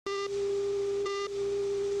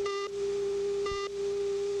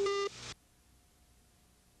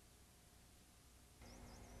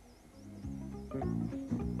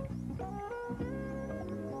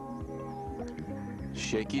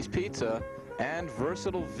Shakey's Pizza and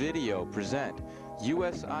Versatile Video present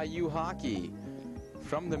USIU Hockey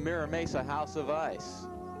from the Mira Mesa House of Ice.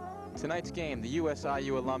 Tonight's game, the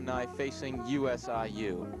USIU alumni facing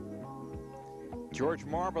USIU. George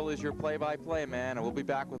Marble is your play-by-play man, and we'll be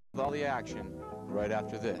back with all the action right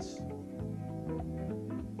after this.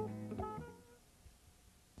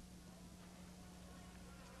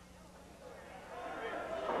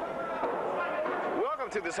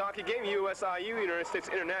 To this hockey game, USIU, United States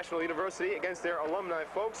International University, against their alumni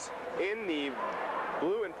folks in the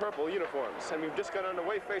blue and purple uniforms. And we've just got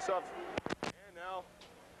underway face-off, and now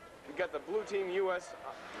we've got the blue team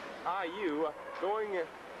USIU going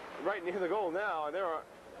right near the goal now,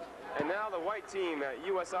 and now the white team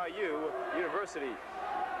USIU University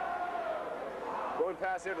going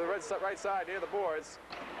past here to the right side near the boards,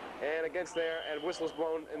 and against there, and whistle's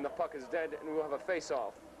blown and the puck is dead, and we'll have a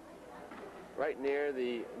face-off right near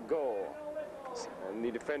the goal. And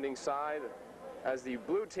the defending side, as the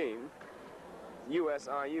blue team,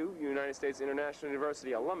 USIU, United States International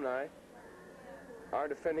University alumni, are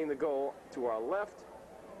defending the goal to our left,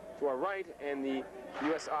 to our right, and the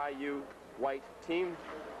USIU white team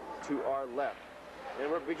to our left.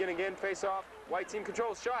 And we're beginning again, face-off, white team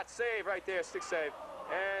controls, shot, save right there, stick save.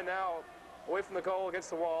 And now away from the goal against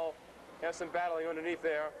the wall, have some battling underneath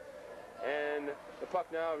there. And the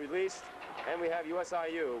puck now released. And we have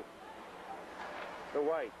USIU, the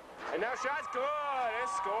white. And now shot's good, and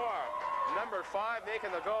score. Number 5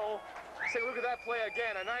 making the goal. Let's take a look at that play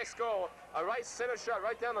again, a nice goal. A right center shot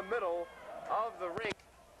right down the middle of the rink,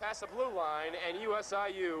 past the blue line, and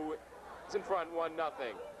USIU is in front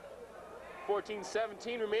 1-0.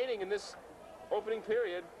 14-17 remaining in this opening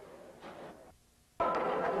period.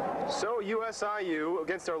 So USIU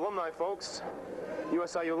against their alumni folks,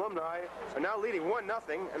 USIU alumni are now leading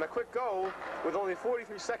 1-0, and a quick goal with only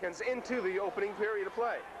 43 seconds into the opening period of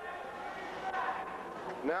play.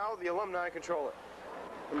 Now the alumni control it.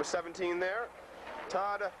 Number 17 there,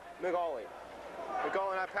 Todd McGauley.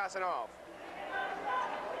 McGauley not passing off.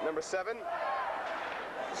 Number 7,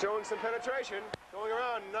 showing some penetration, going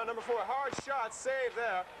around. Now number 4, hard shot, save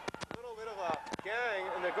there. A little bit of a gang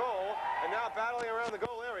in the goal, and now battling around the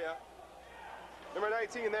goal area. Number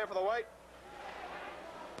 19 there for the white,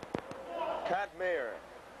 Pat Mayer.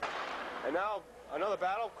 And now another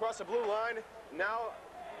battle across the blue line, now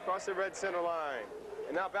across the red center line.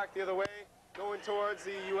 And now back the other way, going towards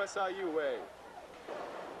the USIU way.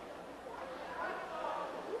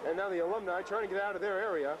 And now the alumni trying to get out of their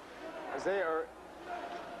area as they are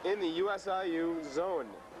in the USIU zone.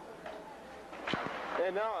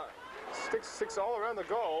 And now sticks all around the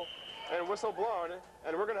goal, and whistle blown,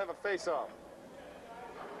 and we're going to have a face-off.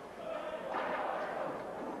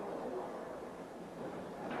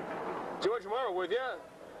 George Morrow with you.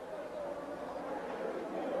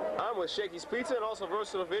 I'm with Shakey's Pizza and also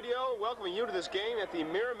Versatile Video, welcoming you to this game at the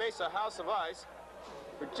Mira Mesa House of Ice.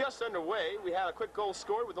 We're just underway. We had a quick goal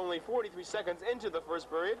scored with only 43 seconds into the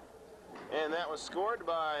first period, and that was scored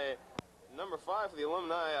by number 5 for the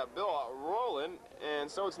alumni, Bill Rowland, and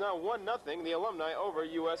so it's now 1-0, the alumni over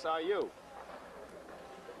USIU.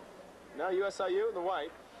 Now USIU, the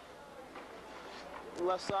white.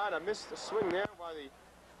 Left side, I missed the swing there by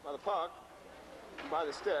the puck, by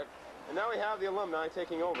the stick, and now we have the alumni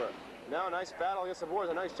taking over. Now a nice battle against the boards,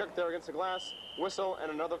 a nice check there against the glass, whistle, and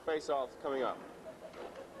another face-off coming up.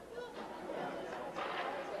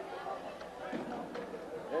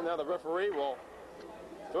 And now the referee will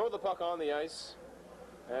throw the puck on the ice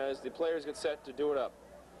as the players get set to do it up.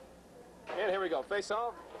 And here we go,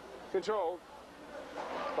 face-off, controlled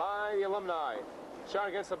by the alumni. Shot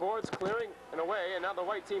against the boards, clearing and away, and now the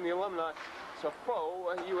white team, the alumni, to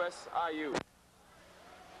foe USIU.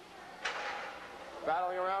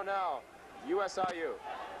 Battling around now, USIU.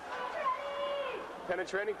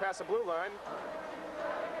 Penetrating past the blue line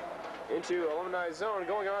into alumni zone,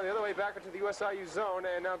 going around the other way back into the USIU zone,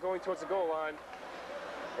 and now going towards the goal line.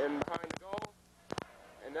 And behind the goal,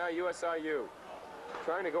 and now USIU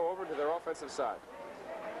trying to go over to their offensive side.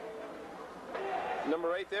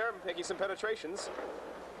 Number 8 there, making some penetrations.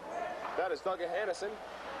 That is Doug Hannison.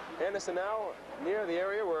 Hannison now near the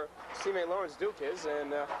area where teammate Lawrence Duke is,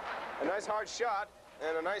 and a nice hard shot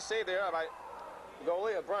and a nice save there by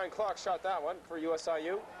goalie. Brian Clark shot that one for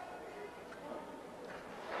USIU.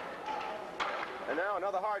 And now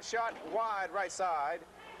another hard shot wide right side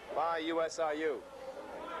by USIU.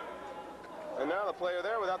 And now the player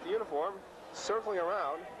there without the uniform circling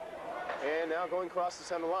around and now going across the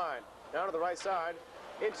center line. Now to the right side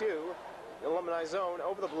into the alumni zone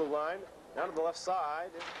over the blue line. Now to the left side.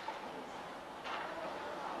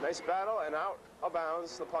 Nice battle, and out of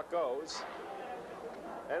bounds the puck goes.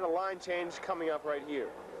 And a line change coming up right here.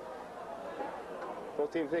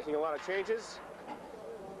 Both teams making a lot of changes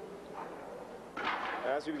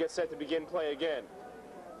as we get set to begin play again.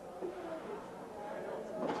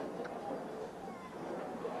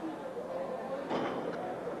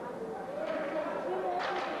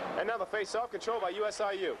 And now the face-off controlled by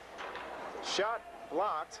USIU. Shot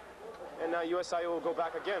blocked, and now USIU will go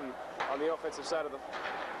back again on the offensive side of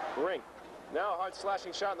the ring. Now a hard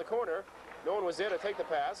slashing shot in the corner. No one was there to take the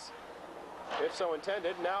pass, if so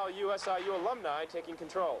intended. Now USIU Alumni taking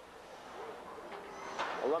control.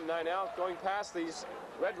 Alumni now going past these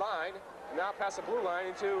red line, now past the blue line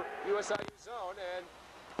into USIU zone, and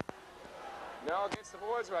now against the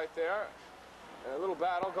boards right there. A little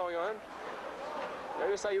battle going on. Now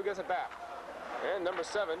USIU gets it back. And number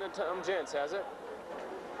 7, Tom Jentz has it.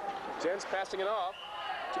 Jentz passing it off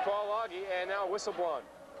to Paul Loggy, and now whistle blown.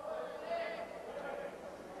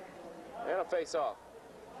 And a face-off.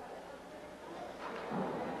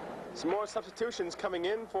 Some more substitutions coming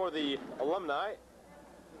in for the Alumni.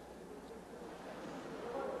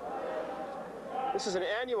 This is an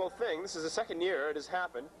annual thing. This is the second year it has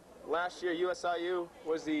happened. Last year, USIU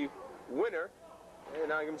was the winner,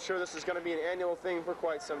 and I'm sure this is going to be an annual thing for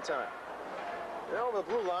quite some time. Now the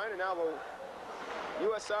blue line, and now the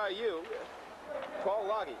USIU, Paul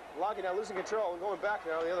Loggy. Loggy now losing control and going back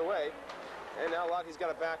now the other way. And now Loggy's got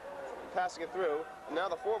it back, passing it through. And now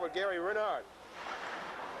the forward, Gary Renard,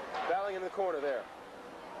 battling in the corner there.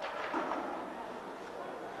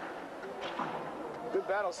 Good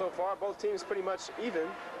battle so far. Both teams pretty much even,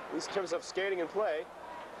 at least in terms of skating and play.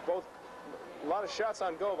 Both, a lot of shots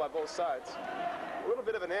on goal by both sides. A little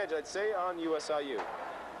bit of an edge, I'd say, on USIU,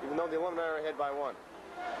 even though the Alumni are ahead by 1.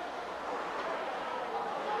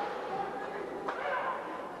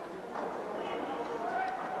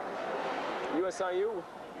 USIU,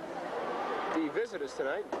 the visitors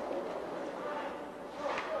tonight.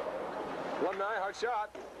 Alumni, hard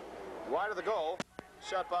shot, wide of the goal.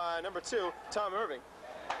 Shot by number 2, Tom Irving.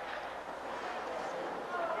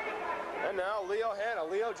 And now Leo Hanna.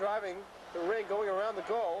 Leo driving the ring, going around the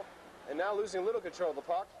goal, and now losing a little control of the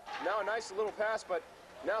puck. Now a nice little pass, but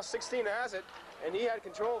now 16 has it, and he had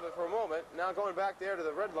control of it for a moment. Now going back there to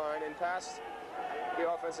the red line and past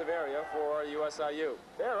the offensive area for USIU.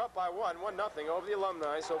 They're up by 1-0 over the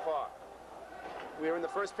Alumni so far. We are in the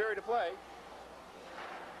first period of play.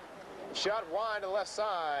 Shot wide to the left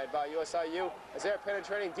side by USIU as they're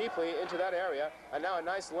penetrating deeply into that area. And now a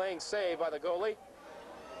nice laying save by the goalie.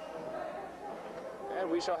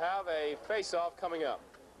 And we shall have a face-off coming up.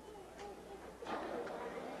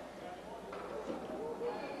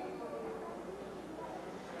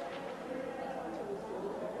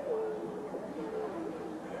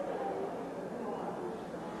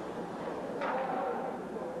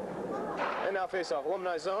 And now face-off,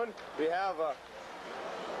 Alumni zone. We have a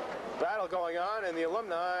battle going on, and the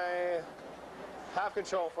Alumni have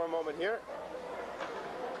control for a moment here.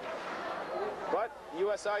 But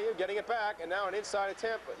USIU getting it back, and now an inside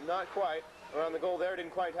attempt, but not quite. Around the goal there,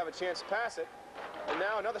 didn't quite have a chance to pass it. And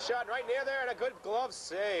now another shot right near there, and a good glove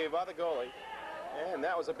save by the goalie. And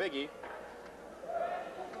that was a biggie.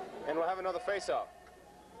 And we'll have another face-off.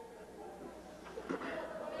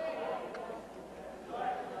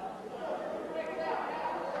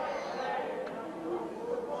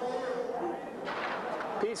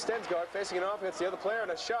 Pete Stensgaard facing it off against the other player,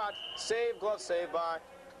 and a shot, save, glove save by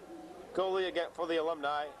goalie again for the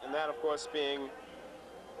Alumni, and that, of course, being,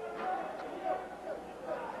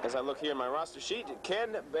 as I look here in my roster sheet,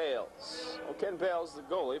 Ken Bales. Well, Ken Bales, the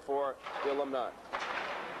goalie for the Alumni.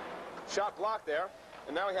 Shot blocked there,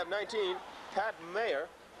 and now we have 19, Pat Mayer,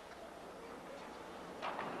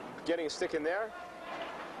 getting a stick in there.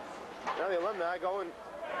 Now the Alumni going,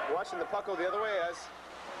 watching the puck go the other way as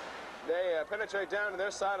they penetrate down to their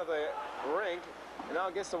side of the rink, and now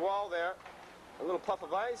against the wall there, a little puff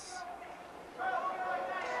of ice.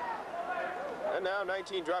 And now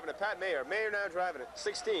 19 driving it, Pat Mayer. Mayer now driving it,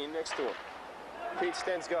 16 next to him. Pete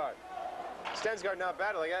Stensgaard. Stensgaard now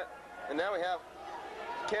battling it, and now we have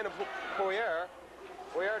Ken Poirier.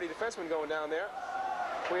 Poirier, the defenseman, going down there.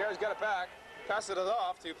 Poirier's got it back, passes it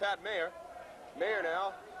off to Pat Mayer. Mayer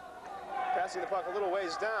now passing the puck a little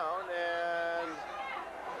ways down, and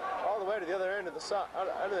all the way to the other end of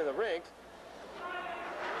the rink.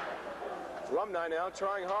 Alumni now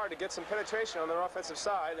trying hard to get some penetration on their offensive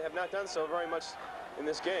side. They have not done so very much in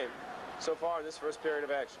this game so far in this first period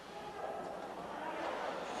of action.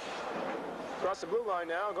 Across the blue line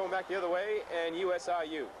now, going back the other way, and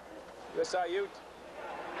USIU. USIU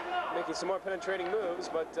making some more penetrating moves,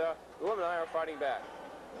 but Alumni are fighting back.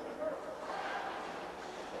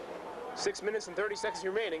 6 minutes and 30 seconds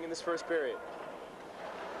remaining in this first period.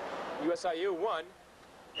 USIU 1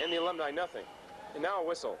 and the Alumni nothing. And now a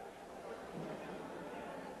whistle.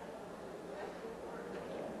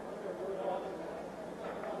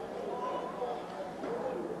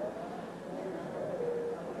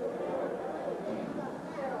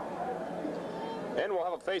 And we'll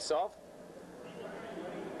have a face-off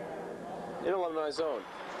in Alumni zone.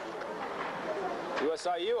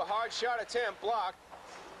 USIU, a hard shot attempt, blocked.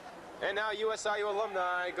 And now USIU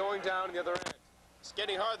Alumni going down to the other end. It's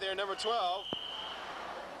getting hard there, number 12.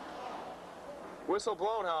 Whistle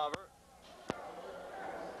blown, however.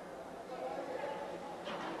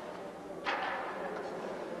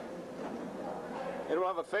 And we'll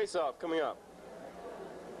have a face-off coming up.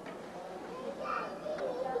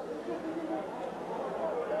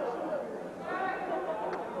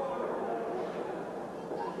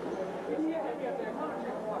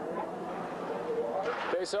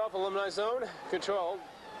 Face-off, Alumni zone, controlled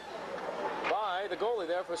by the goalie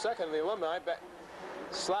there for a second. The Alumni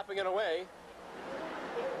slapping it away.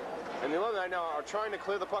 And the Alumni now are trying to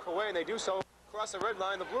clear the puck away, and they do so across the red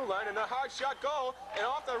line, the blue line, and a hard shot goal, and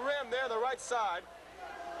off the rim there, the right side.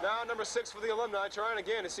 Now number 6 for the Alumni, trying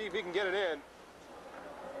again to see if he can get it in.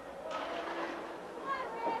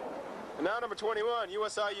 And now number 21,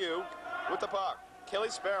 USIU, with the puck. Kelly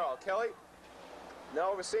Sparrow. Kelly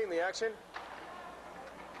now overseeing the action.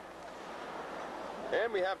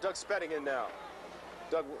 And we have Doug Spedding in now.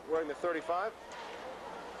 Doug wearing the 35.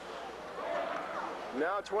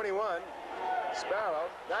 Now 21, Sparrow.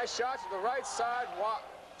 Nice shot to the right side,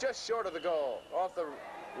 just short of the goal, off the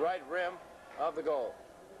right rim of the goal.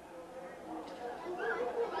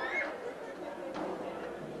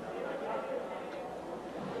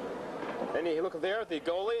 And you look there at the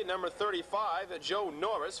goalie, number 35, Joe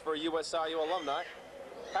Norris for USIU Alumni.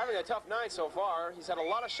 Having a tough night so far. He's had a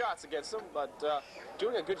lot of shots against him, but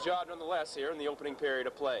doing a good job nonetheless here in the opening period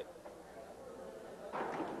of play.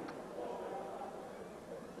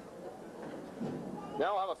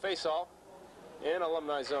 Now we'll have a face-off in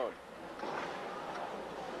Alumni zone.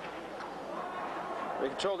 They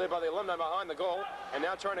controlled it by the Alumni behind the goal, and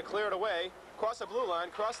now trying to clear it away, cross the blue line,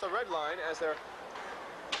 cross the red line as they're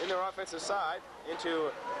in their offensive side into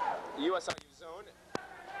USIU zone.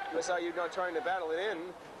 USIU now trying to battle it in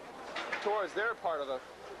towards their part of the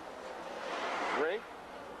rink.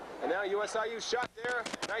 And now USIU shot there.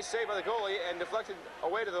 Nice save by the goalie and deflected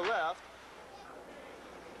away to the left.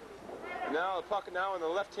 Now the puck now in the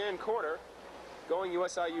left-hand corner going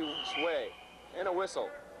USIU's way. And a whistle.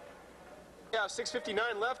 Yeah,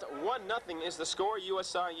 6:59 left. 1-0 is the score.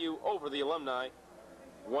 USIU over the Alumni.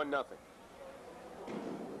 1-0.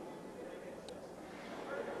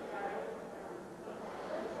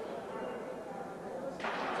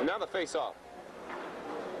 And now the face-off.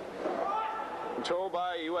 Controlled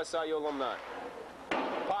by USIU Alumni.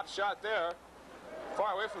 Pop shot there,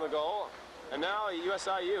 far away from the goal, and now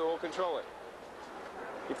USIU will control it.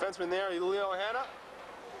 Defenseman there, Leo Hanna,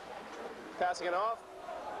 passing it off,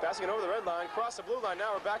 passing it over the red line, across the blue line.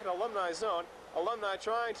 Now we're back in Alumni zone. Alumni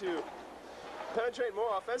trying to penetrate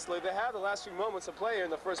more offensively. They have the last few moments of play here in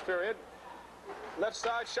the first period. Left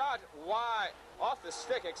side shot, wide, off the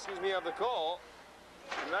stick, of the goal.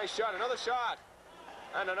 Nice shot, another shot,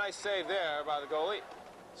 and a nice save there by the goalie.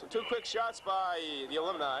 So 2 quick shots by the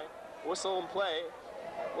Alumni. Whistle and play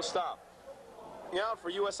will stop. Out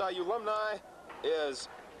for USIU Alumni is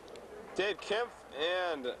Dave Kempf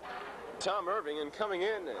and Tom Irving, and coming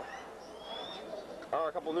in are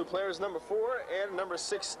a couple new players, number 4 and number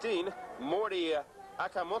 16, Morty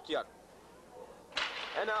Akamokiak.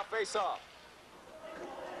 And now face off.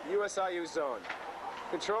 USIU zone.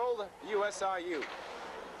 Controlled USIU.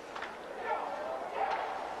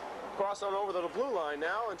 Cross on over to the blue line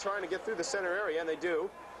now and trying to get through the center area, and they do.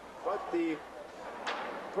 But the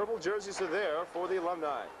purple jerseys are there for the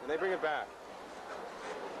Alumni, and they bring it back.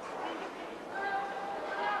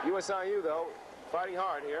 USIU, though, fighting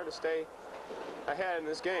hard here to stay ahead in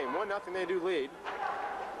this game. 1-0 they do lead.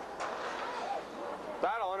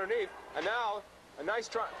 Battle underneath, and now a nice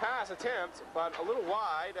pass attempt, but a little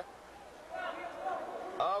wide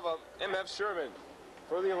of MF Sherman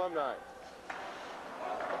for the Alumni.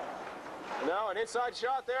 Now an inside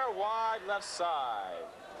shot there, wide left side.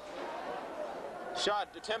 Shot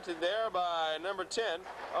attempted there by number 10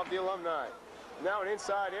 of the Alumni. Now an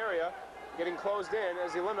inside area getting closed in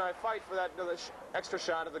as the Alumni fight for that extra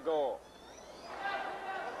shot at the goal.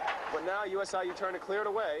 But now USIU trying to clear it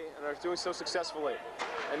away and are doing so successfully.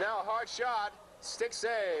 And now a hard shot, stick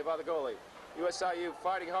save by the goalie. USIU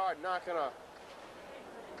fighting hard, not going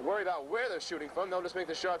to worry about where they're shooting from. They'll just make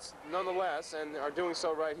the shots nonetheless and are doing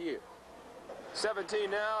so right here. 17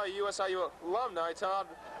 now, USIU alumni Todd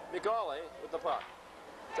McCauley with the puck.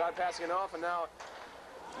 Todd passing it off, and now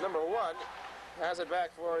number 1 has it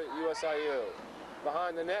back for USIU.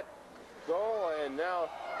 Behind the net, goal, and now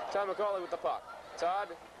Todd McCauley with the puck. Todd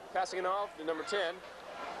passing it off to number 10.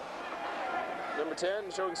 Number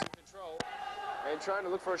 10 showing some control and trying to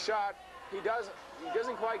look for a shot. He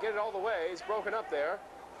doesn't quite get it all the way. He's broken up there.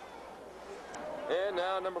 And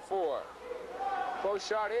now number 4. Close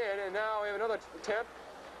shot in, and now we have another attempt.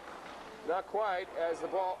 Not quite, as the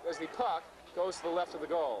puck goes to the left of the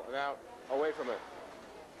goal and out away from it.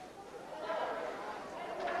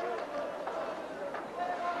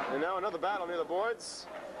 And now another battle near the boards.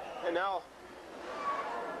 And now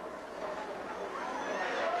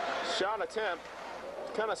shot attempt,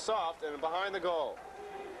 kind of soft and behind the goal.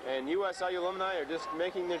 And USIU alumni are just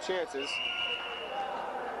making their chances.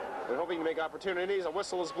 They're hoping to make opportunities. A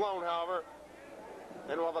whistle is blown, however.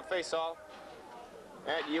 Then we'll have a face-off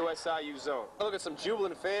at USIU zone. Look at some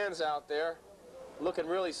jubilant fans out there, looking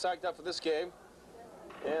really psyched up for this game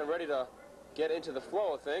and ready to get into the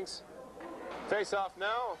flow of things. Face-off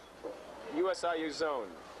now, USIU zone.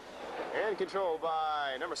 And controlled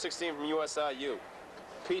by number 16 from USIU,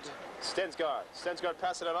 Pete Stensgaard. Stensgaard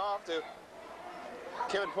passing it off to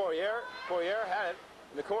Kevin Poirier. Poirier had it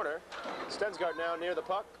in the corner. Stensgaard now near the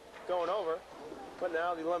puck, going over, but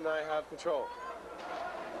now the alumni have control.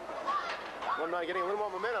 Alumni getting a little more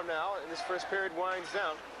momentum now, and this first period winds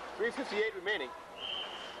down. 3:58 remaining.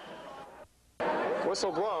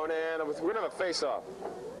 Whistle blown, and we're going to have a face-off.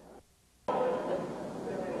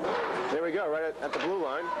 There we go, right at the blue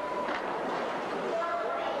line,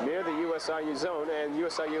 near the USIU zone, and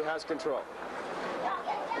USIU has control.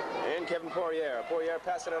 And Kevin Poirier. Poirier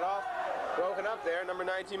passing it off, broken up there. Number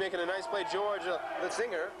 19 making a nice play, George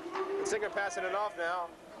Litzinger. Litzinger passing it off now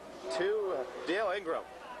to Dale Ingram.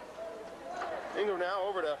 Ingram now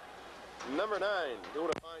over to number 9, doing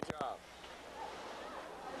a fine job.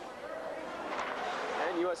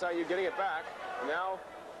 And USIU getting it back, now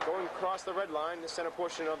going across the red line, the center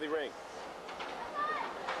portion of the ring.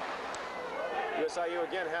 USIU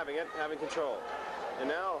again having it, having control. And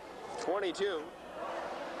now 22.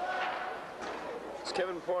 It's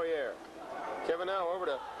Kevin Poirier. Kevin now over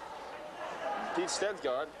to Pete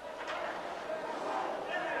Stensgaard.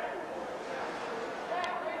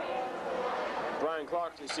 Brian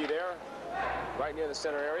Clark, you see there, right near the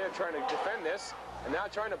center area, trying to defend this, and now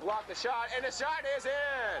trying to block the shot, and the shot is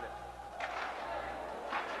in!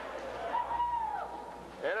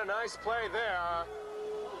 And a nice play there.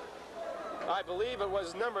 I believe it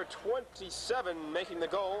was number 27 making the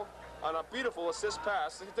goal on a beautiful assist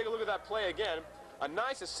pass. Take a look at that play again. A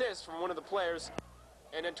nice assist from one of the players,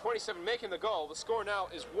 and then 27 making the goal. The score now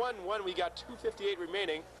is 1-1. We got 2:58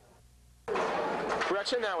 remaining.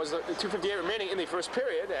 Correction, that was 2:58 remaining in the first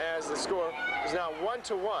period, as the score is now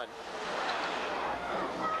 1-1.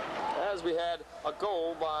 As we had a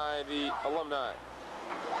goal by the alumni.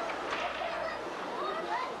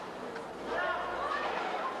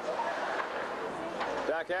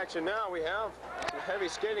 Back action now. We have some heavy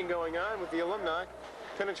skating going on with the alumni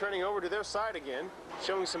penetrating over to their side again,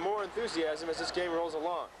 showing some more enthusiasm as this game rolls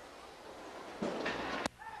along.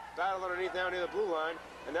 Battle underneath down near the blue line,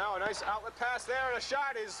 and now a nice outlet pass there, and a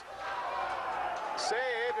shot is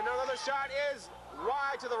saved, and another shot is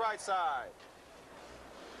wide to the right side.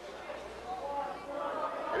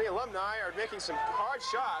 And the alumni are making some hard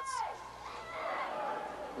shots,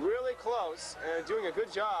 really close, and doing a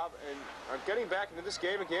good job, and are getting back into this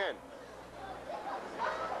game again.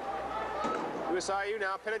 USIU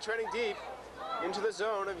now penetrating deep into the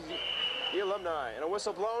zone of the alumni, and a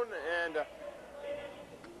whistle blown, and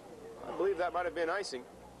I believe that might have been icing.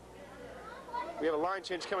 We have a line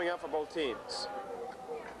change coming up for both teams.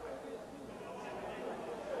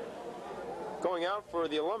 Going out for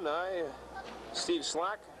the alumni, Steve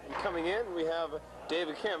Slack, and coming in we have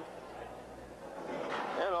David Kemp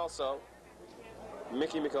and also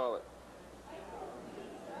Mickey McCauley.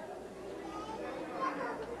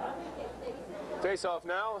 Face off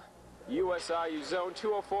now, USIU zone,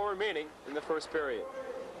 2:04 remaining in the first period.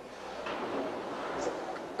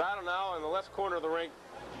 Battle now in the left corner of the rink,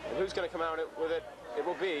 and who's going to come out with it? It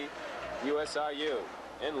will be USIU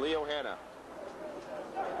and Leo Hanna.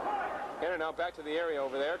 Hanna now back to the area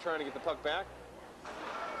over there, trying to get the puck back.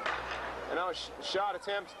 And now a shot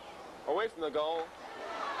attempt away from the goal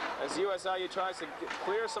as USIU tries to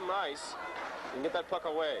clear some ice and get that puck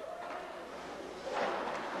away.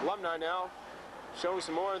 Alumni now showing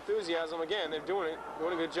some more enthusiasm again. They're doing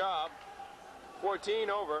a good job. 14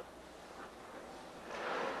 over.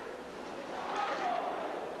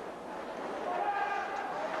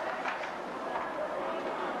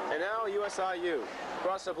 now USIU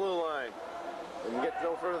across the blue line. And you get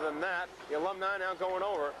no further than that. The Alumni now going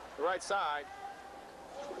over the right side.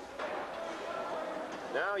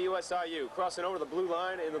 Now USIU crossing over the blue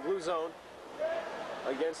line in the blue zone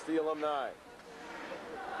against the Alumni.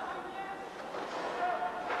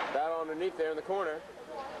 Battle underneath there in the corner.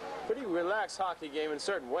 Pretty relaxed hockey game in a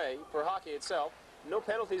certain way for hockey itself. No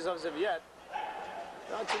penalties as of yet.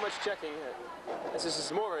 Not too much checking. This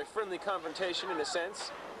is more of a friendly confrontation in a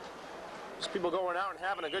sense. Just people going out and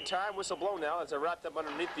having a good time. Whistle blown now as they're wrapped up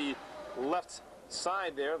underneath the left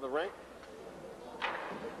side there of the rink.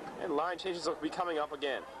 And line changes will be coming up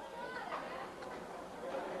again.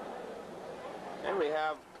 And we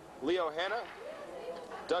have Leo Hanna,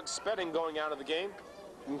 Doug Spedding going out of the game.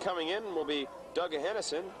 And coming in will be Doug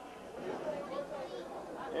Hennison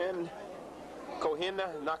and Kohina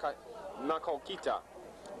Nakokita.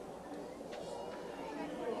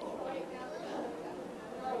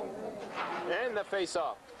 And the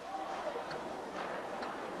face-off.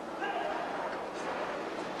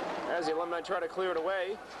 As the Alumni try to clear it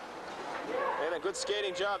away. And a good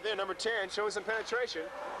skating job there. Number 10 shows some penetration.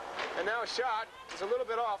 And now a shot. It's a little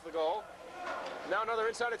bit off the goal. Now another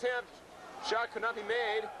inside attempt. Shot could not be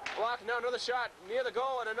made. Blocked. Now another shot near the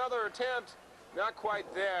goal and another attempt. Not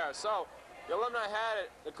quite there. So the Alumni had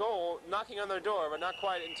it, the goal knocking on their door, but not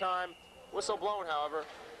quite in time. Whistle blown, however.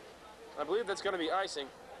 I believe that's going to be icing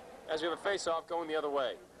as we have a face-off going the other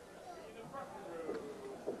way.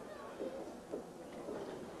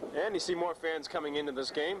 And you see more fans coming into this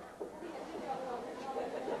game.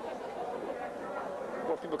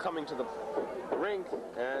 More people coming to the rink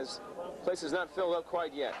as the place is not filled up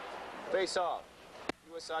quite yet. Face-off.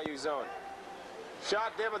 USIU zone.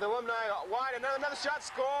 Shot there, but the Alumni wide. Another shot,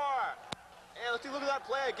 score! And let's look at that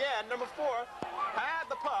play again. Number 4 had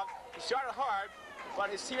the puck. He shot it hard, but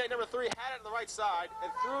his teammate number 3 had it on the right side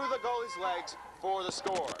and threw the goalie's legs for the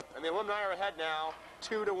score. And the Alumni are ahead now,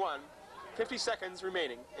 2-1. 50 seconds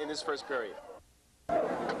remaining in this first period.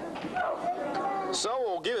 So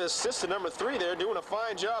we'll give an assist to number 3 there, doing a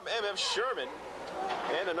fine job, M.F. Sherman.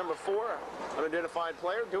 And a number 4, unidentified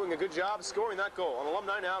player, doing a good job scoring that goal. An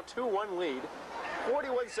Alumni now 2-1 lead.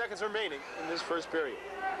 41 seconds remaining in this first period.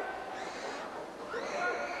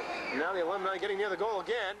 Now the Alumni getting near the goal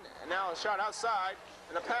again. And now a shot outside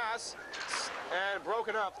and a pass and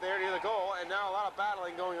broken up there near the goal. And now a lot of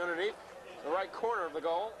battling going underneath the right corner of the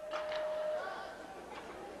goal.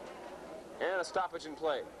 And a stoppage in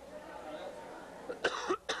play.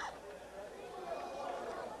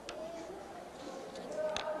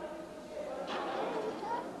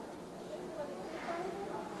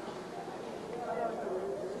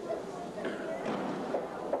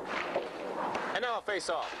 And now a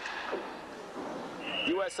face-off.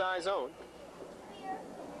 USI zone.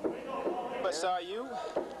 USIU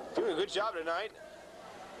doing a good job tonight.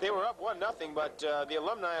 They were up 1-0, but the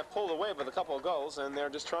Alumni have pulled away with a couple of goals, and they're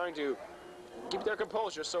just trying to keep their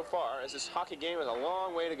composure so far, as this hockey game is a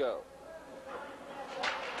long way to go.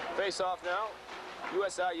 Face-off now,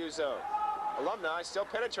 USIU zone. Alumni still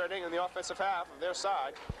penetrating in the offensive half of their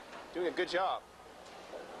side, doing a good job.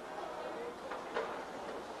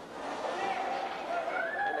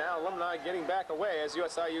 And now Alumni getting back away as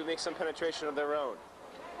USIU makes some penetration of their own.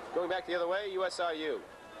 Going back the other way, USIU.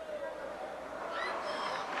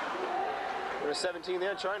 Number 17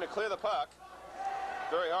 there trying to clear the puck.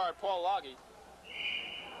 Very hard, Paul Loggy.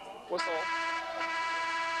 Whistle.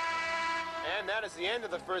 And that is the end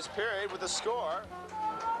of the first period with the score.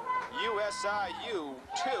 USIU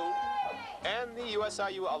 2 and the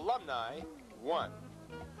USIU Alumni 1.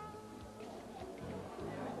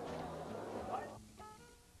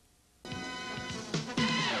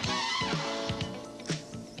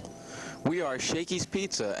 We are Shakey's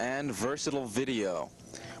Pizza and Versatile Video.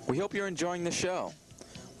 We hope you're enjoying the show.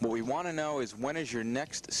 What we want to know is, when is your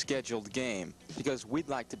next scheduled game? Because we'd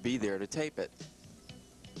like to be there to tape it.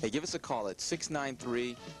 Hey, give us a call at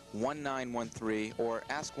 693-1913 or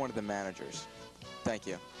ask one of the managers. Thank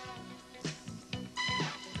you.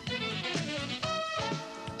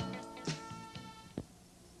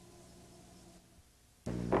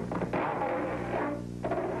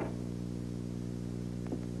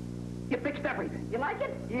 You fixed everything. You like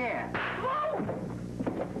it? Yeah. Whoa!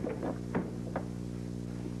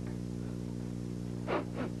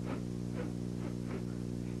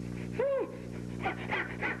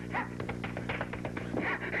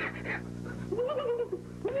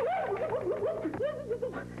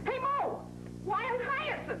 Hey, Mo! Wild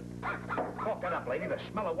hyacinth! Cough it up, lady. The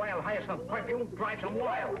smell of wild hyacinth perfume drives them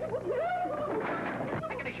wild.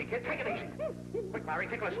 Take it easy, kid. Take it easy. Quick, Larry.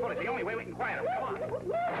 Tickle his foot. It's the only way we can quiet him. Come on.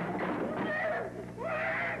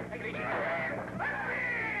 Hey,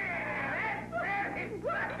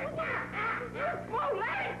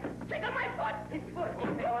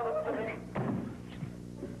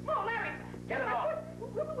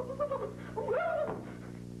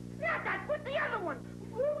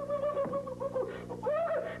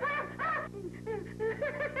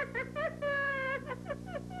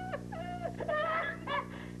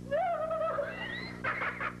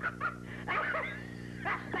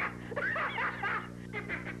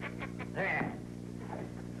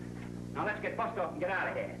 get bust off and get out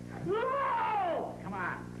of here. No! Come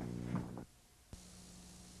on.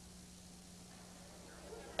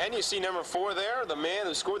 And you see number 4 there, the man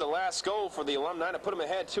who scored the last goal for the Alumni to put them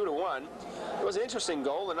ahead 2-1. It was an interesting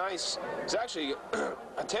goal. It was actually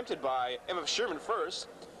attempted by M.F. Sherman first,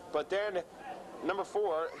 but then number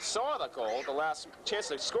 4 saw the goal, the last chance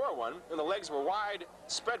to score one, and the legs were wide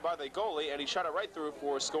spread by the goalie, and he shot it right through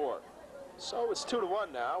for a score. So it's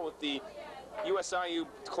 2-1 now with the USIU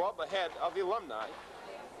club ahead of the Alumni.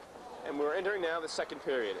 And we're entering now the second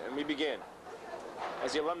period, and we begin.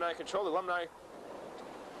 As the Alumni control, the Alumni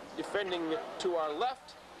defending to our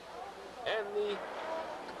left, and the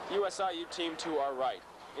USIU team to our right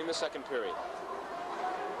in the second period.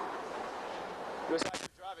 USIU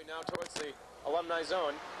driving now towards the Alumni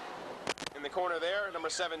zone. In the corner there, number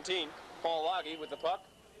 17, Paul Loggy with the puck,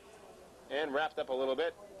 and wrapped up a little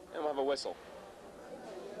bit, and we'll have a whistle.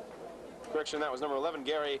 Correction, that was number 11,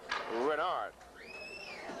 Gary Renard.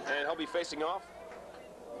 And he'll be facing off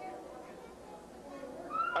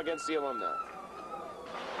against the Alumni.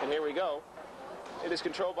 And here we go. It is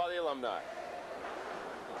controlled by the Alumni.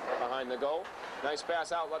 Behind the goal. Nice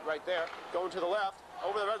pass outlet right there. Going to the left,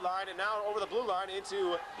 over the red line, and now over the blue line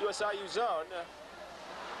into USIU zone.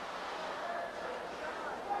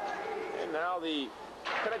 And now the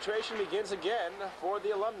penetration begins again for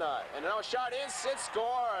the Alumni. And now a shot is, it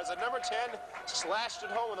scores. And number 10 slashed it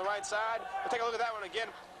home on the right side. We'll take a look at that one again.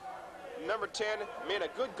 Number 10 made a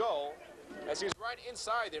good goal as he was right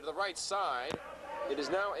inside there to the right side. It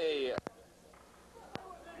is now a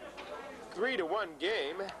 3-1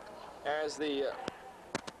 game as the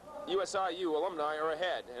USIU Alumni are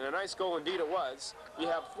ahead. And a nice goal indeed it was. We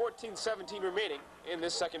have 14-17 remaining in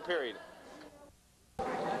this second period.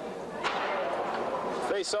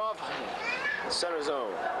 Face off, center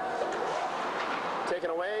zone.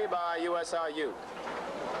 Taken away by USIU.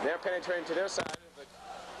 They're penetrating to their side of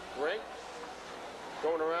the rink.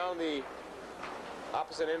 Going around the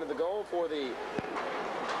opposite end of the goal for the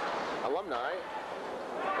Alumni.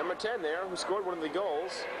 Number 10 there, who scored one of the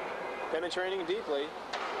goals, penetrating deeply.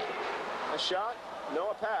 A shot, no,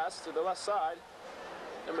 a pass to the left side.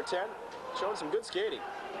 Number 10, showing some good skating.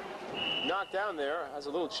 Knocked down there, has a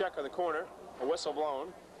little check on the corner, a whistle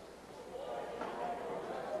blown.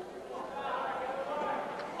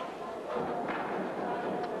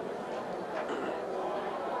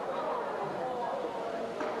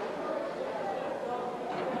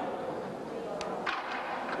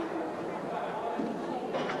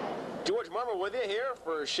 With you here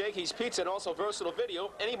for Shakey's Pizza and also Versatile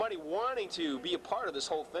Video. Anybody wanting to be a part of this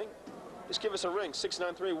whole thing, just give us a ring,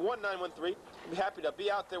 693-1913. We'll be happy to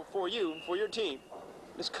be out there for you, for your team.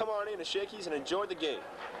 Just come on in to Shakey's and enjoy the game.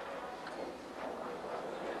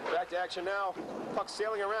 Back to action now. Puck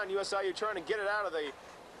sailing around. USIU trying to get it out of the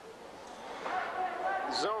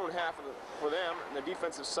zone half of for them on the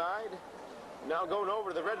defensive side. Now going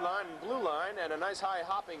over to the red line and blue line, and a nice high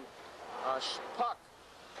hopping puck.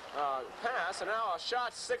 Pass, and now a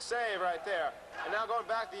shot, 6 save right there. And now going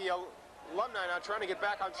back, the Alumni now trying to get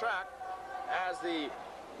back on track as the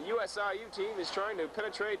USIU team is trying to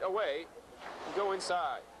penetrate away and go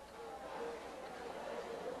inside.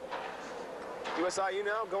 USIU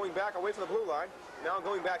now going back away from the blue line, now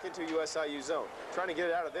going back into USIU zone, trying to get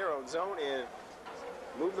it out of their own zone and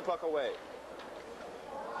move the puck away.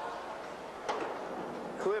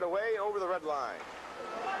 Cleared away over the red line.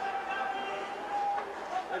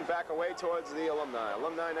 And back away towards the Alumni.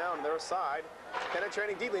 Alumni now on their side,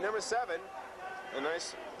 penetrating deeply, number 7. A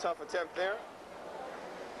nice, tough attempt there.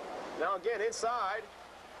 Now again, inside.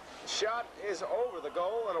 Shot is over the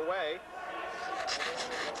goal and away.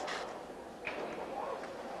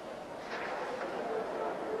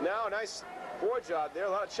 Now a nice board job there, a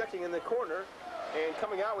lot of checking in the corner. And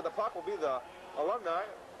coming out with the puck will be the Alumni.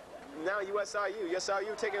 Now USIU.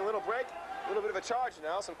 USIU taking a little break, a little bit of a charge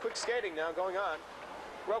now, some quick skating now going on.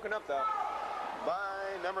 Broken up, though, by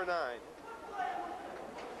number 9.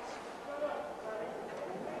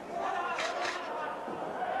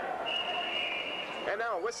 And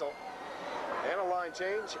now a whistle, and a line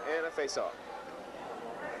change, and a face-off.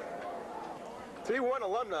 3-1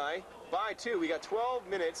 Alumni by 2. We got 12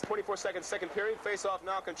 minutes, 24 seconds, second period. Face-off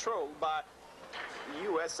now controlled by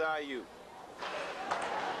USIU.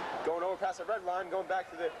 Going over past the red line, going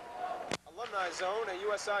back to the Alumni zone at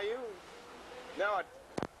USIU. Now a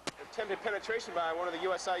attempted penetration by one of the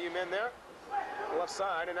USIU men there, the left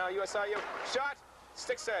side, and now USIU shot,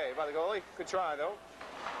 stick save by the goalie. Good try though.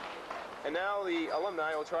 And now the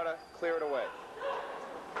Alumni will try to clear it away.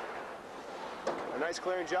 A nice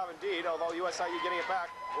clearing job indeed, although USIU getting it back.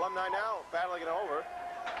 Alumni now battling it over.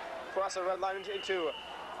 Cross the red line into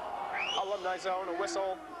Alumni zone, a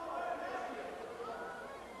whistle.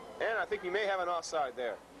 And I think we may have an offside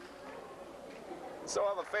there. So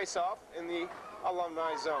we'll have a face-off in the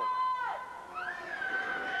Alumni zone.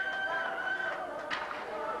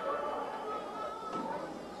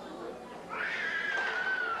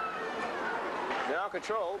 Now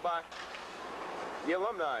controlled by the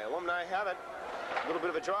Alumni. Alumni have it. A little bit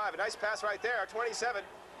of a drive. A nice pass right there. 27.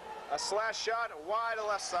 A slash shot wide to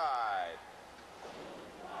left side.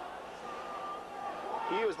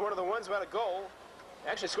 He was one of the ones who had a goal.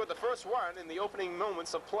 Actually scored the first one in the opening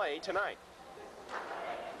moments of play tonight.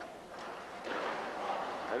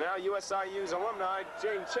 And now USIU's Alumni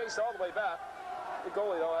being chased all the way back. The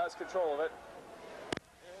goalie, though, has control of it.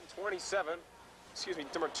 And 27, excuse me,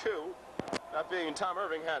 number 2, not being Tom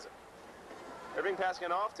Irving, has it. Irving passing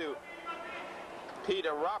it off to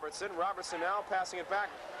Peter Robertson. Robertson now passing it back.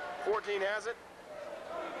 14 has it.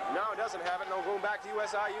 No, it doesn't have it. No, going back to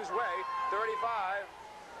USIU's way. 35.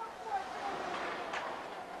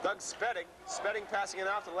 Doug Spedding. Spedding passing it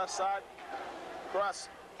out to the left side. Across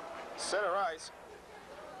center ice.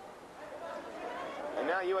 And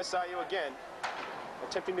now USIU again,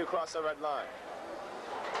 attempting to cross the red line.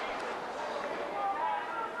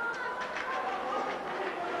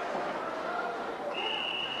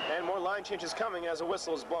 And more line changes coming as a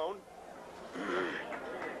whistle is blown.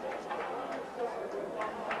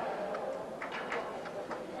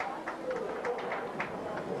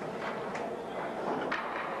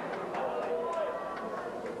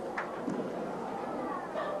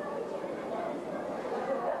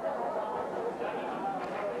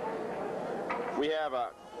 We have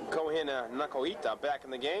Cohen Nakoita back in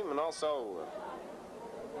the game, and also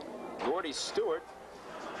Gordy Stewart.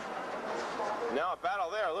 Now a battle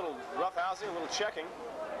there, a little roughhousing, a little checking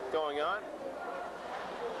going on.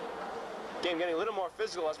 Game getting a little more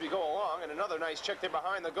physical as we go along, and another nice check there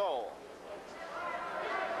behind the goal.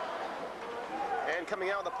 And coming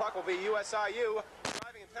out with the puck will be USIU,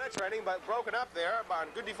 driving and penetrating, but broken up there by a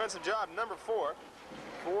good defensive job, number 4,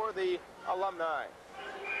 for the Alumni.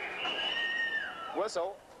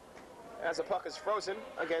 Whistle as the puck is frozen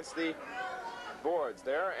against the boards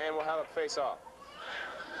there, and we'll have a face-off.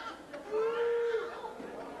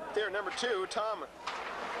 There, number 2, Tom,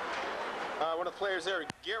 one of the players there,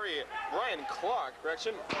 Ryan Clark,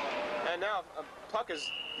 correction. And now a puck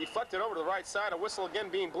is deflected over to the right side, a whistle again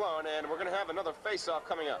being blown, and we're going to have another face-off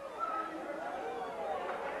coming up.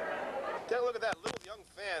 Take a look at that little young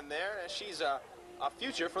fan there. She's a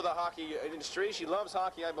future for the hockey industry. She loves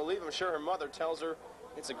hockey, I believe. I'm sure her mother tells her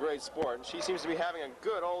it's a great sport. And she seems to be having a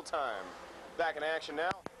good old time. Back in action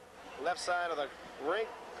now. Left side of the rink,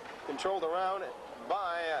 controlled around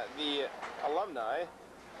by the Alumni.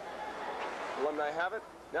 Alumni have it.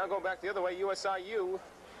 Now go back the other way, USIU,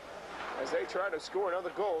 as they try to score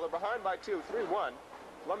another goal. They're behind by 2, 3-1.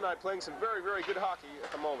 Alumni playing some very, very good hockey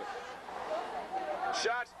at the moment.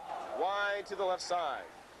 Shot wide to the left side.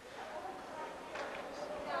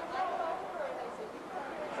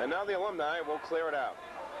 And now the Alumni will clear it out.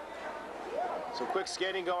 Some quick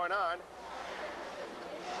skating going on.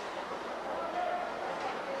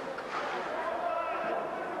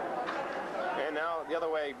 And now the other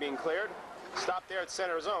way being cleared. Stop there at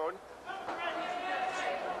center zone.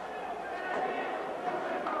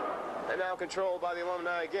 And now controlled by the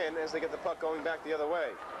Alumni again as they get the puck going back the other way.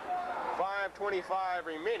 5:25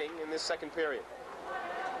 remaining in this second period.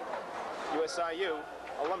 USIU,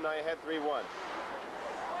 Alumni ahead 3-1.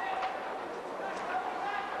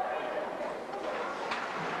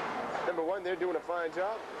 Number 1, they're doing a fine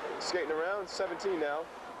job. Skating around, 17 now.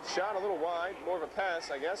 Shot a little wide, more of a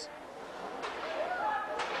pass, I guess.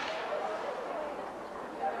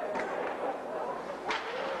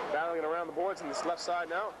 Battling around the boards on this left side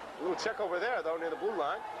now. A little check over there, though, near the blue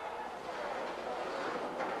line.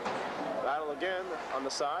 Battle again on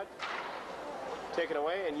the side. Taken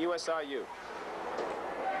away, and USIU.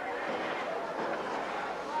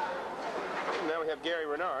 And now we have Gary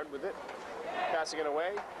Renard with it. Passing it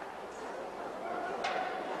away.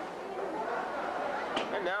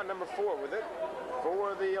 And now number 4 with it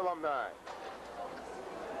for the Alumni.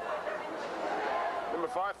 Number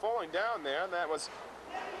 5 falling down there. That was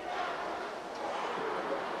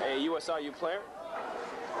a USIU player.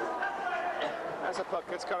 As the puck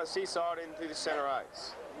gets kind of seesawed into the center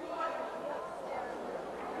ice.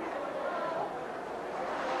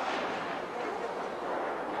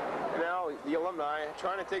 Now the Alumni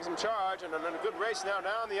trying to take some charge, and a good race now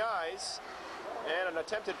down the ice. And an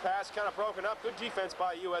attempted pass kind of broken up. Good defense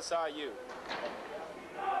by USIU.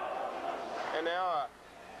 And now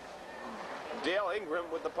Dale Ingram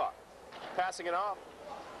with the puck. Passing it off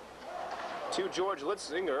to George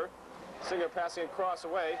Litzinger. Singer passing across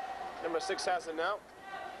away. Number 6 has it now.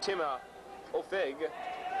 Tima Ofig.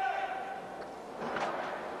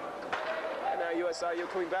 And now USIU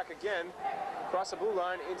coming back again. Across the blue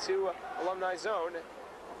line into Alumni zone.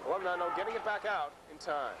 Alumni now getting it back out in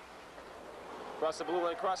time. Across the blue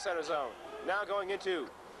line, cross center zone. Now going into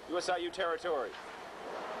USIU territory.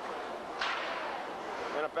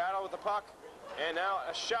 And a battle with the puck. And now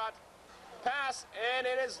a shot. Pass, and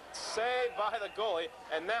it is saved by the goalie,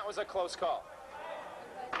 and that was a close call.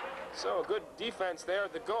 So a good defense there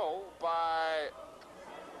at the goal by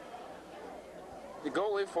the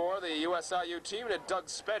goalie for the USIU team, Doug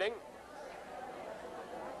Spedding.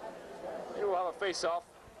 And we'll have a face-off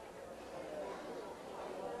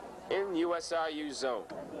in USIU zone.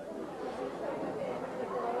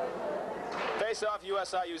 Face-off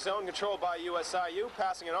USIU zone, controlled by USIU,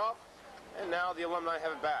 passing it off, and now the Alumni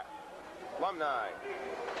have it back. Alumni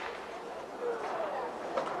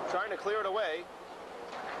trying to clear it away.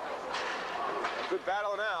 Good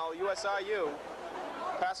battle now. USIU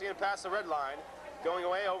passing it past the red line, going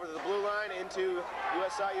away over to the blue line into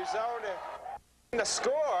USIU zone. The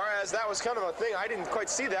score, as that was kind of a thing, I didn't quite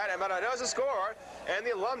see that, but it was a score, and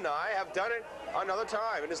the Alumni have done it another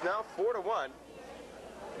time. It is now 4-1.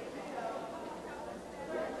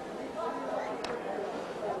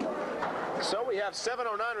 So we have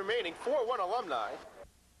 7:09 remaining, 4-1 Alumni.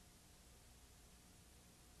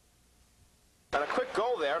 And a quick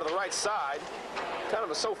goal there to the right side. Kind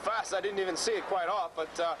of so fast I didn't even see it quite off, but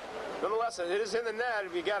nonetheless, it is in the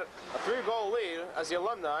net. We got a 3-goal lead as the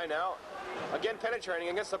Alumni now, again penetrating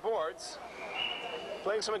against the boards,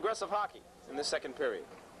 playing some aggressive hockey in the second period.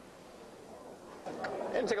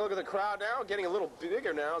 And take a look at the crowd now, getting a little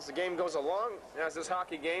bigger now as the game goes along, as this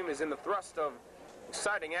hockey game is in the thrust of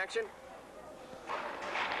exciting action.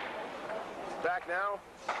 Back now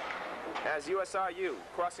as USIU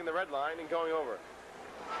crossing the red line and going over.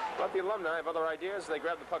 But the Alumni have other ideas. They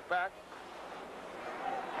grab the puck back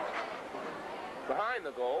behind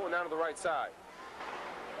the goal and down to the right side.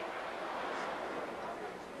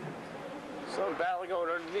 Some battle going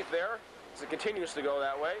underneath there as it continues to go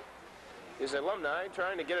that way. Is Alumni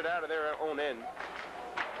trying to get it out of their own end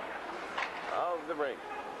of the ring.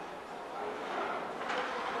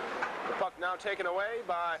 The puck now taken away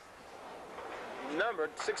by number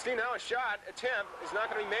 16. Now a shot attempt is not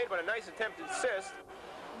going to be made, but a nice attempted assist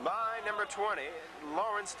by number 20,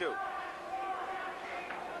 Lawrence Duke.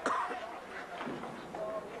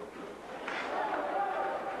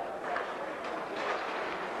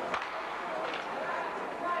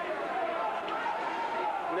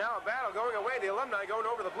 Now a battle going away. The Alumni going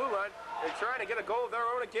over the blue line. They're trying to get a goal of their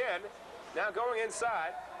own again. Now going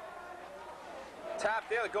inside. Tap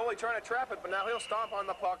there. The goalie trying to trap it, but now he'll stomp on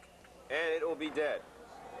the puck, and it will be dead.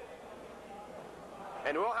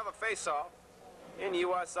 And we'll have a face-off in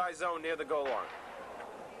USI zone near the goal line.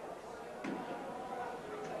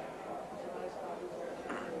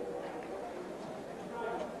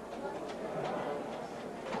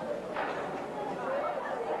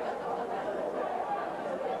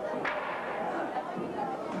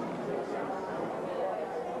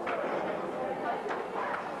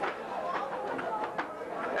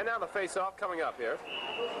 And now the face-off coming up here.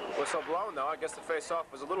 Whistle blown, though. I guess the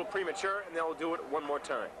face-off was a little premature, and they'll do it one more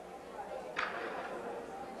time.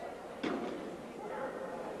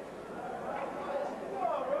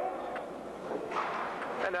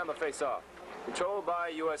 And now the face-off, controlled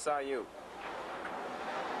by USIU.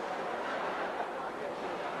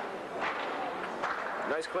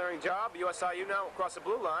 Nice clearing job. USIU now across the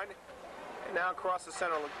blue line, and now across the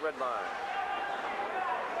center red line.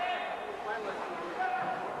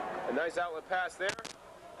 A nice outlet pass there,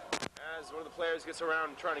 as one of the players gets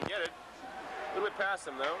around trying to get it. A little bit past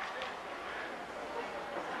him, though.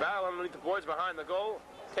 Battle underneath the boards behind the goal.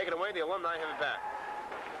 Taken away, the Alumni have it back.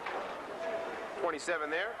 27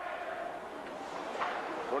 there.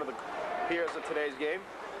 One of the peers of today's game.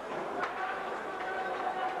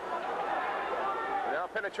 Now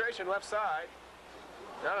penetration left side.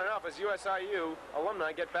 Not enough as USIU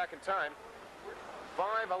Alumni get back in time.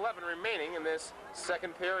 5:11 remaining in this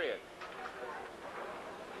second period.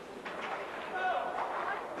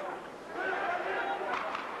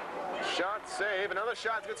 Shot save, another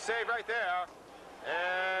shot, good save right there.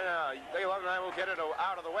 And the Alumni will get it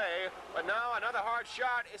out of the way. But now another hard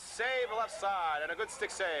shot is saved left side, and a good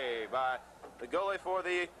stick save by the goalie for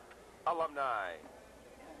the Alumni.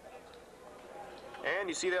 And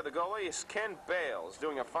you see there the goalie is Ken Bales,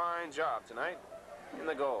 doing a fine job tonight in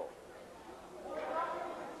the goal.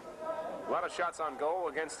 A lot of shots on goal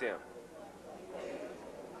against him.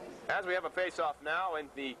 As we have a face-off now in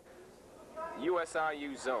the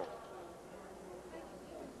USIU zone.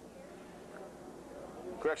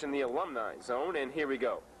 Correction, the Alumni zone, and here we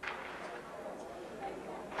go.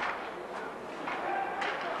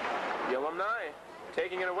 The Alumni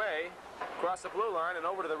taking it away across the blue line and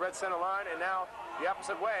over to the red center line, and now the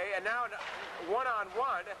opposite way, and now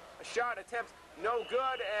one-on-one, a shot attempt, no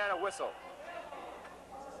good, and a whistle.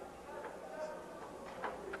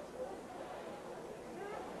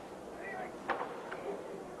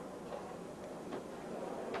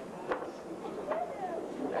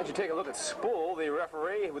 As you take a look at Spool, the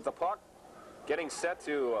referee with the puck, getting set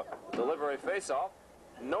to deliver a face-off.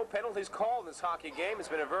 No penalties called in this hockey game. It's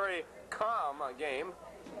been a very calm game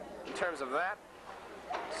in terms of that.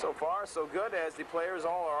 So far, so good, as the players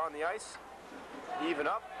all are on the ice, even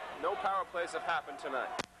up. No power plays have happened tonight.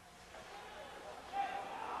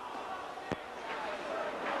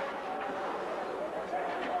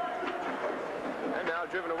 And now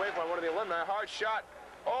driven away by one of the Alumni. Hard shot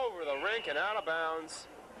over the rink and out of bounds.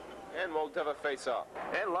 And we'll have a face-off.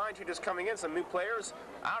 And line two just coming in. Some new players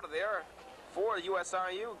out of there for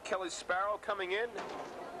USIU. Kelly Sparrow coming in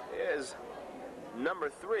is number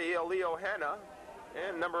 3, Aleo Hanna,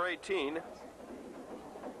 and number 18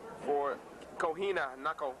 for Kohina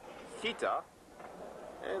Nakohita.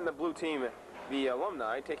 And the blue team, the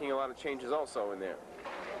Alumni, taking a lot of changes also in there.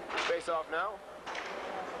 Face-off now.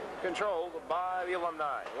 Controlled by the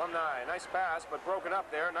Alumni. Alumni, nice pass, but broken up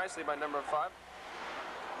there nicely by number 5.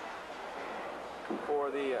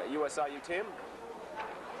 For the USIU team.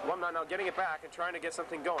 Alumni now getting it back and trying to get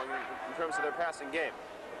something going in terms of their passing game.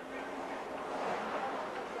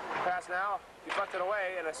 Pass now, deflected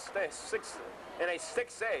away, and a stick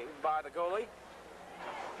save by the goalie.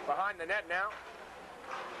 Behind the net now.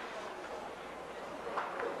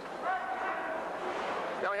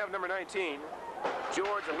 Now we have number 19,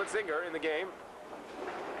 George Litzinger, in the game,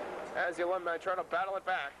 as the Alumni try to battle it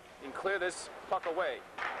back and clear this puck away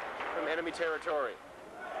from enemy territory.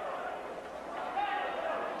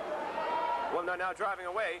 Alumni now driving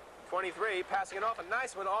away. 23, passing it off. A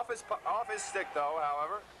nice one off his stick, though,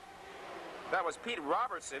 however. That was Pete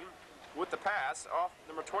Robertson with the pass off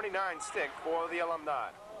number 29 stick for the Alumni.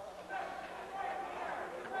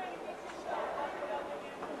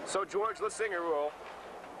 So George Litzinger will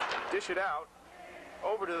dish it out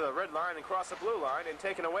over to the red line and cross the blue line, and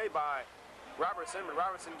taken away by Robertson, but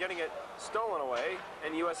Robertson getting it stolen away,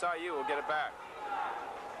 and USIU will get it back.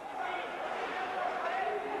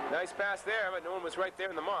 Nice pass there, but no one was right there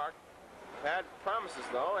in the mark. Had promises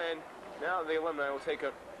though, and now the Alumni will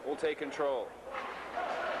take control.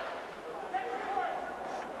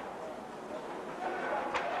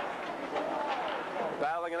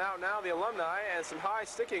 Battling it out now, the Alumni, and some high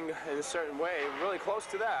sticking in a certain way, really close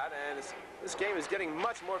to that, and this game is getting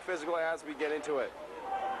much more physical as we get into it.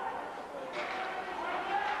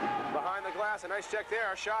 Behind the glass, a nice check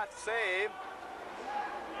there, a shot save,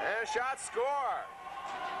 and a shot score.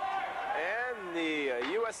 And the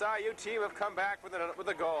USIU team have come back with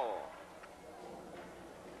a goal.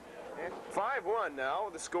 5-1 now,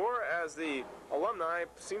 the score, as the Alumni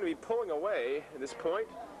seem to be pulling away at this point.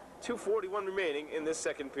 2:41 remaining in this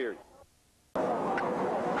second period.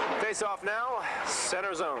 Face off now,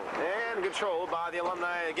 center zone, and controlled by the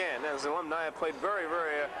Alumni again, as the Alumni have played very,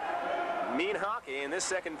 very mean hockey in this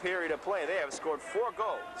second period of play. They have scored 4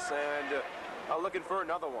 goals and are looking for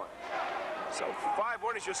another one. So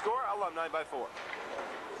 5-1 is your score, Alumni by 4.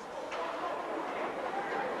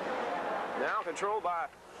 Now controlled by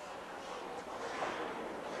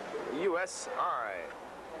USI.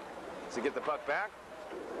 To get the puck back.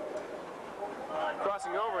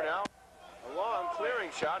 Crossing over now. A long clearing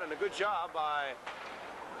shot, and a good job by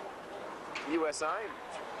USI,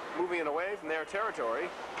 moving it away from their territory.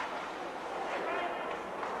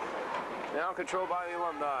 Now controlled by the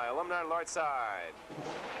Alumni. Alumni on the right side.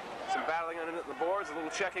 Some battling on the boards, a little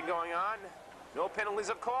checking going on. No penalties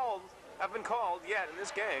have been called yet in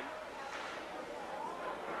this game.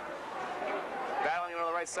 Battling on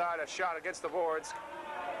the right side, a shot against the boards,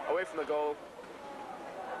 away from the goal,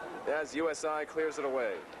 as USI clears it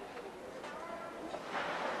away.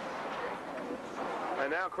 And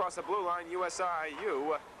now across the blue line,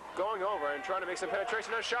 USIU going over and trying to make some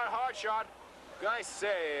penetration. A shot, hard shot. Nice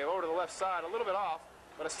save over to the left side, a little bit off,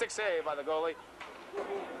 but a stick save by the goalie.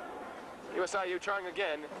 USIU trying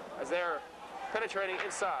again as they're penetrating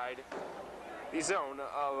inside the zone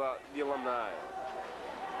of the Alumni.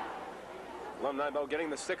 Alumni, though, getting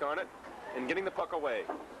the stick on it and getting the puck away.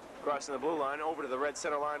 Crossing the blue line over to the red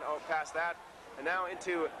center line, past that, and now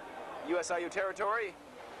into USIU territory.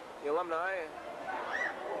 The Alumni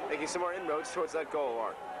making some more inroads towards that goal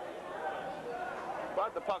mark.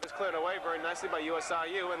 But the puck is cleared away very nicely by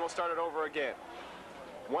USIU, and we'll start it over again.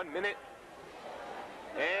 1 minute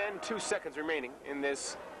And 2 seconds remaining in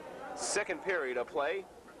this second period of play.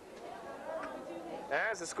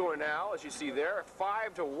 As the score now, as you see there,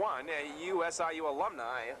 5-1, USIU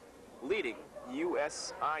Alumni leading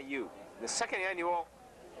USIU. The second annual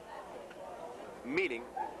meeting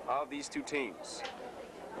of these two teams.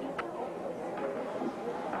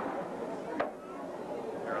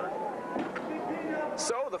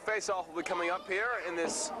 So the face-off will be coming up here in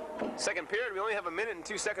this second period. We only have 1 minute and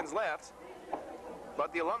 2 seconds left,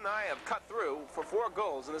 but the Alumni have cut through for 4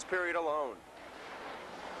 goals in this period alone.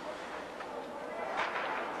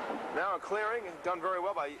 Now a clearing, done very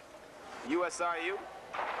well by USIU.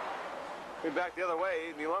 We're back the other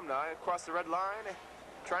way, the Alumni across the red line,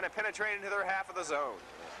 trying to penetrate into their half of the zone.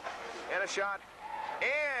 And a shot,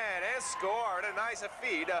 and a score, and a nice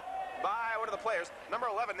feed by one of the players. Number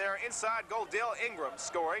 11 there, inside goal, Dale Ingram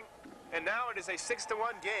scoring. And now it is a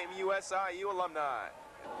 6-1 game, USIU Alumni.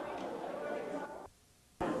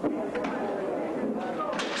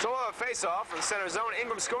 So a face-off from the center zone.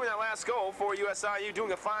 Ingram scoring that last goal for USIU,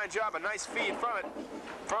 doing a fine job, a nice feed from it,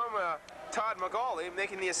 from Todd McGauley,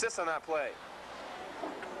 making the assist on that play.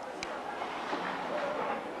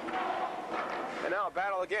 And now a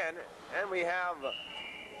battle again, and we have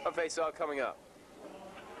a face-off coming up.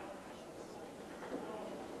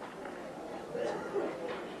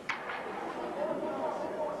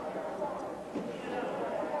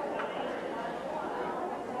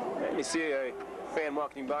 And you see a fan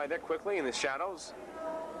walking by there quickly in the shadows.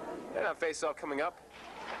 And a face-off coming up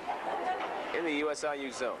in the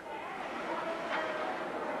USIU zone.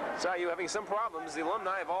 USIU having some problems. The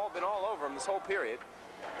Alumni have been all over them this whole period.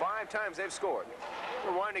 5 times they've scored.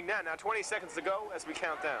 We're winding down now, 20 seconds to go as we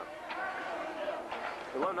count down.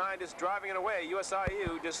 The Alumni just driving it away.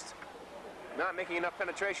 USIU just not making enough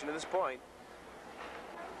penetration at this point.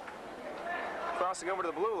 Crossing over to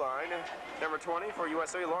the blue line, number 20 for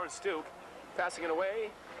USIU, Lawrence Stuke. Passing it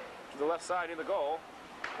away to the left side near the goal.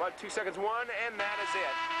 2 seconds, 1, and that is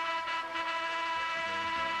it.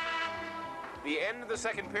 The end of the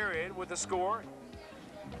second period with the score.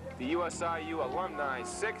 The USIU Alumni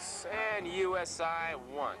 6 and USI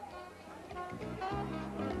 1.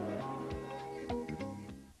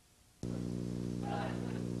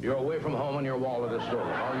 You're away from home and your wallet is stolen.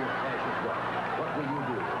 All your cash is gone. What will you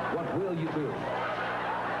do? What will you do?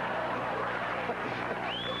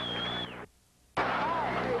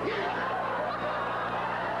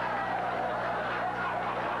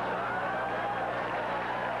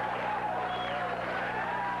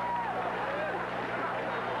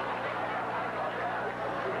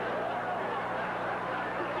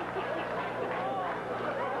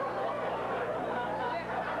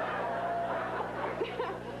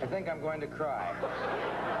 I think I'm going to cry.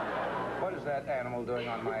 What is that animal doing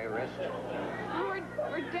on my wrist?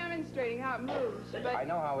 We're demonstrating how it moves, but... I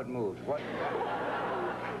know how it moves. What?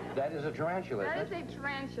 That is a tarantula, That isn't it? is a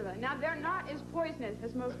tarantula. Now, they're not as poisonous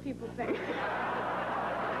as most people think.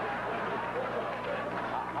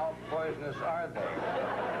 How poisonous are they?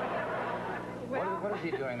 Well, What is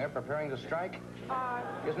he doing there? Preparing to strike?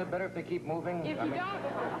 Isn't it better if they keep moving? if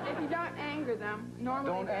you don't anger them,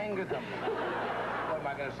 normally... Don't anger them. What, am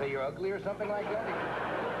I going to say you're ugly or something like that?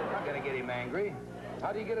 I'm not going to get him angry.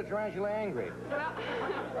 How do you get a tarantula angry? Well,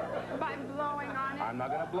 by blowing on it. I'm not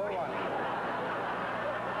going to blow on it.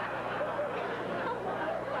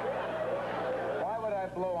 Why would I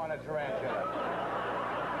blow on a tarantula?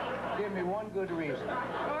 Give me one good reason.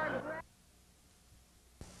 Or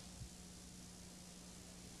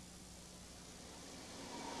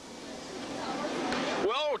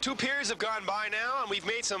Well, 2 periods have gone by now, and we've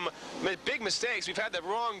made some big mistakes. We've had the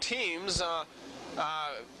wrong teams.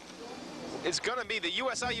 It's going to be the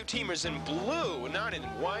USIU team is in blue, not in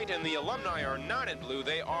white, and the Alumni are not in blue.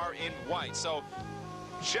 They are in white. So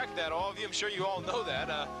check that, all of you. I'm sure you all know that.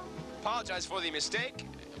 Apologize for the mistake,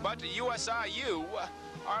 but the USIU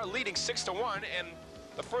are leading 6-1, and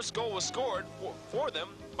the first goal was scored for them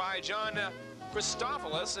by John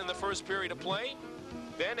Christophilus in the first period of play.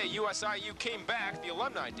 Then a USIU came back, the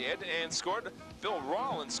Alumni did, and scored. Bill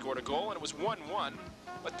Rollins scored a goal, and it was 1-1.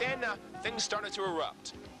 But then things started to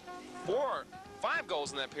erupt. 5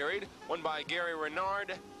 goals in that period, one by Gary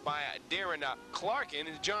Renard, by Darren Clarkin,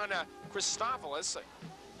 and John Christophilus,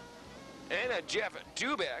 and Jeff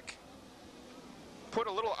Dubek put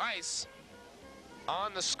a little ice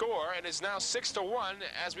on the score, and it's now 6-1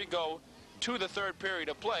 as we go to the third period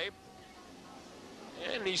of play.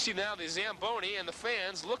 And you see now the Zamboni and the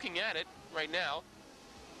fans looking at it right now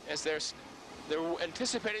as they're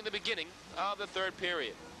anticipating the beginning of the third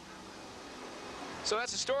period. So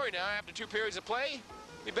that's the story now after 2 periods of play.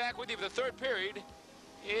 Be back with you for the third period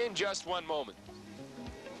in just one moment.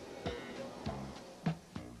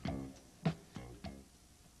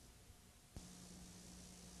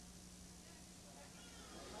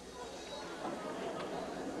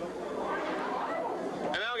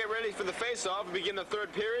 for the face-off. We begin the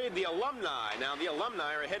third period. The Alumni. Now, the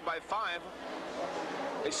Alumni are ahead by 5.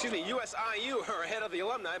 Excuse me, USIU are ahead of the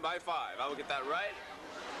Alumni by 5. I will get that right.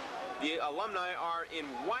 The Alumni are in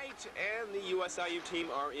white, and the USIU team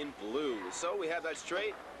are in blue. So we have that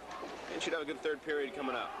straight, and should have a good third period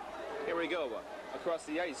coming up. Here we go, across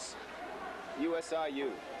the ice. USIU.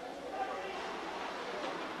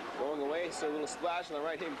 Going away, so a little splash in the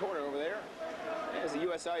right-hand corner over there. As the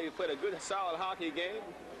USIU played a good, solid hockey game.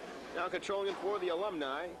 Now controlling it for the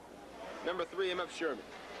Alumni. Number 3, MF Sherman.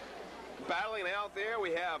 Battling out there,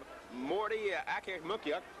 we have Morty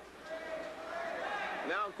Akekmukyuk.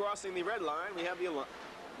 Now crossing the red line, we have the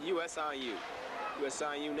USIU.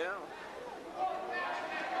 USIU now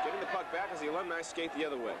getting the puck back as the Alumni skate the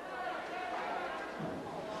other way.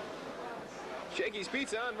 Shakey's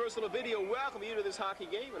Pizza and Versatile Video welcome you to this hockey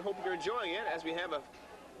game and hope you're enjoying it as we have a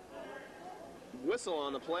whistle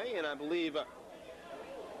on the play, and I believe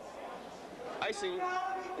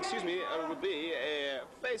would be a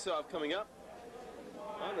face-off coming up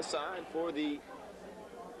on the side for the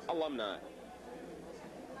Alumni.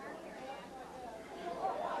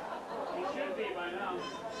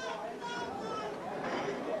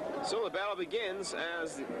 So the battle begins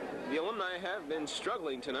as the Alumni have been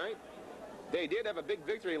struggling tonight. They did have a big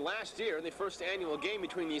victory last year in the first annual game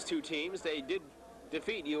between these two teams. They did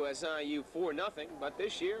defeat USIU 4-0, but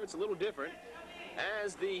this year it's a little different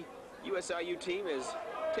as the USIU team has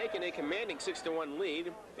taken a commanding 6-1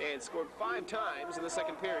 lead and scored 5 times in the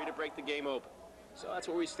second period to break the game open. So that's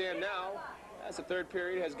where we stand now as the third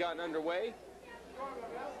period has gotten underway.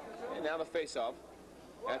 And now the face-off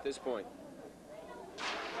at this point.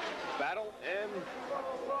 Battle and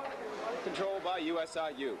controlled by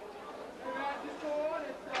USIU.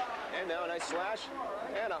 And now a nice slash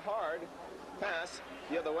and a hard pass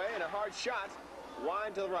the other way and a hard shot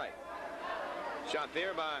wide to the right. Shot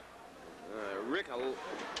there by Rick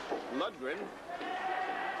Ludgren.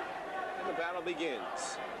 And the battle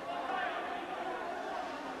begins.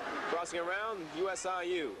 Crossing around,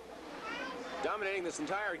 USIU dominating this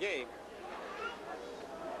entire game.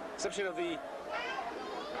 Exception of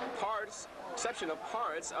parts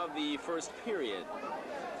of the first period.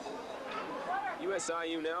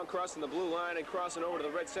 USIU now crossing the blue line and crossing over to the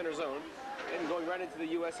red center zone and going right into the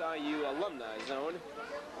USIU alumni zone.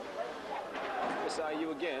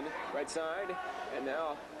 USIU again, right side, and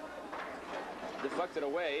now deflected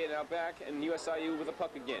away and now back, and USIU with the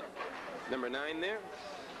puck again. Number 9 there.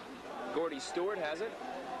 Gordy Stewart has it.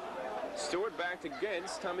 Stewart back to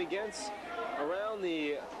Gentz, Tommy Gentz around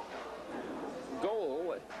the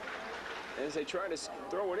goal as they try to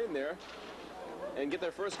throw it in there and get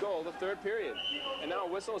their first goal of the third period. And now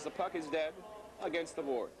a whistle as the puck is dead against the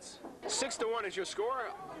boards. 6-1 is your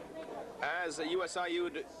score as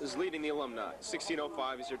USIU is leading the Alumni.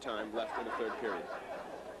 16:05 is your time left in the third period.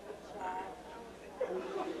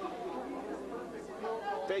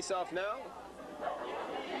 Face off now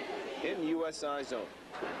in USI zone.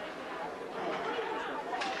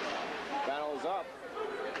 Battle is up,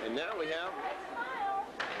 and now we have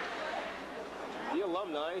the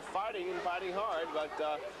Alumni fighting and fighting hard,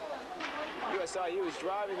 but USIU is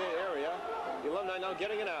driving the area. The Alumni now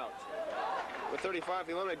getting it out. With 35,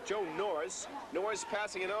 the Alumni, Joe Norris. Norris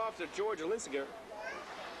passing it off to George Linsinger.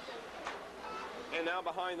 And now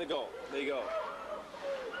behind the goal. There you go.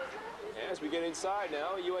 As we get inside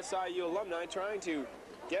now, USIU Alumni trying to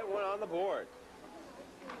get one on the board.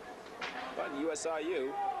 But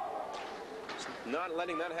USIU is not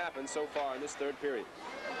letting that happen so far in this third period.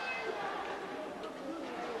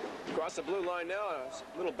 Across the blue line now,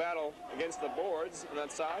 a little battle against the boards on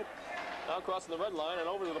that side. Now crossing the red line and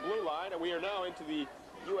over to the blue line, and we are now into the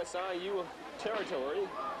USIU territory.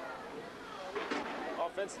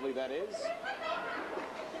 Offensively, that is.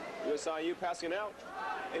 USIU passing it out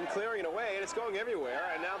and clearing it away, and it's going everywhere.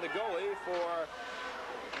 And now the goalie for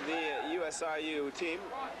the USIU team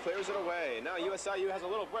clears it away. Now USIU has a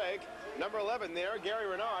little break. Number 11 there, Gary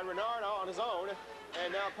Renard. Renard on his own,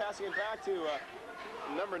 and now passing it back to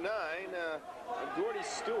number 9, Gordy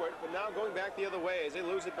Stewart, but now going back the other way as they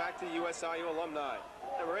lose it back to USIU Alumni.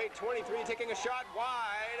 Number 8, 23, taking a shot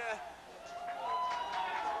wide.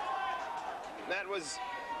 That was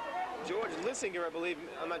George Lissinger, I believe,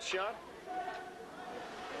 on that shot.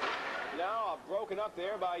 Now broken up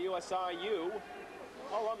there by USIU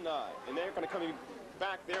Alumni, and they're going to come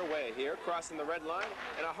back their way here, crossing the red line,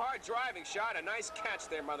 and a hard driving shot, a nice catch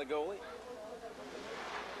there by the goalie.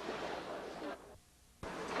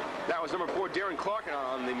 That was number 4, Darren Clarkin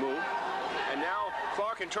on the move. And now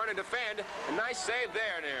Clarkin trying to defend. A nice save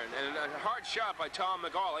there, and a hard shot by Tom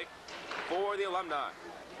McGauley for the Alumni.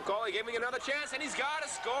 Macaulay giving another chance, and he's got a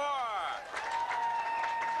score.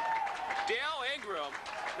 Dale Ingram,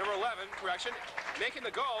 number 11, correction, making the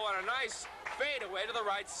goal on a nice fadeaway to the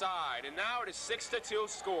right side. And now it is 6-2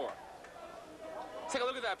 score. Take a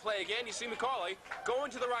look at that play again. You see Macaulay going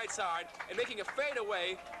to the right side and making a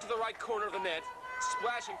fadeaway to the right corner of the net,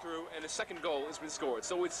 splashing through, and the second goal has been scored.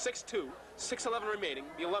 So it's 6-2, 6:11 remaining.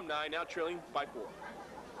 The Alumni now trailing by 4.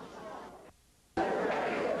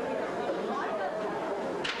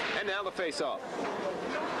 And now the face-off.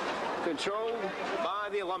 Controlled by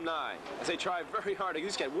the Alumni as they try very hard to at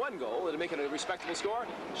least get one goal and to make it a respectable score.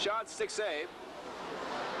 Shot, stick save.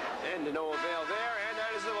 And to no avail there, and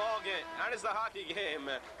that is the ball game. That is the hockey game,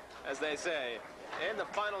 as they say. And the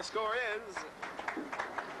final score is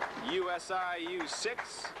USIU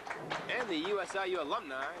 6 and the USIU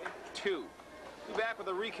Alumni 2. We'll be back with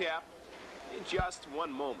a recap in just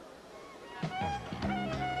one moment.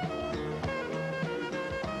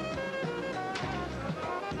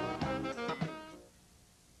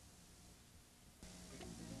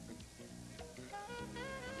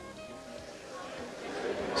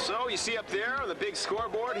 So you see up there on the big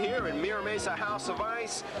scoreboard here in Mira Mesa House of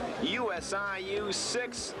Ice, USIU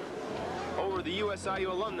 6 over the USIU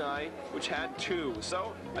Alumni, which had 2.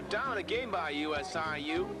 So a game by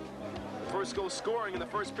USIU. First goal scoring in the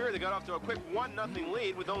first period. They got off to a quick 1-0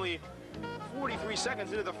 lead with only 43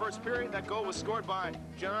 seconds into the first period. That goal was scored by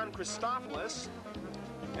John Christopoulos.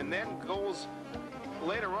 And then goals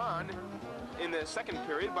later on in the second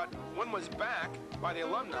period, but one was back by the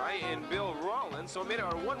Alumni in Bill Rollins, so it made it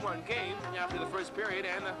a 1-1 game after the first period,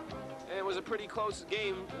 and it was a pretty close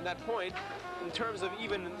game at that point in terms of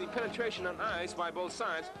even the penetration on ice by both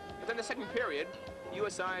sides. But then the second period,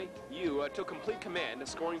 USIU took complete command,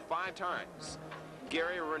 scoring 5 times.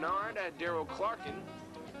 Gary Renard, Darryl Clarkin,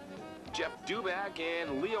 Jeff Dubak,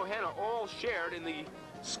 and Leo Hanna all shared in the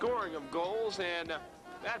scoring of goals, and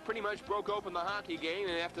that pretty much broke open the hockey game.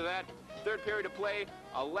 And after that, third period of play,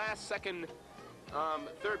 a last-second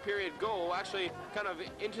third period goal, actually kind of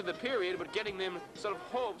into the period, but getting them sort of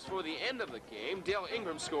hopes for the end of the game. Dale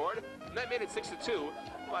Ingram scored, and that made it 6-2.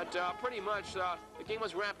 But pretty much the game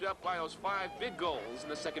was wrapped up by those 5 big goals in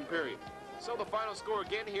the second period. So the final score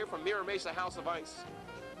again here from Mira Mesa House of Ice,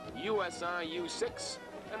 USIU 6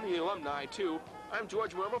 and the Alumni 2. I'm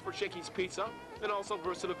George Wormel for Shakey's Pizza and also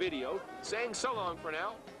Versatile Video, saying so long for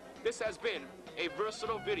now. This has been a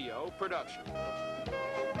Versatile Video production.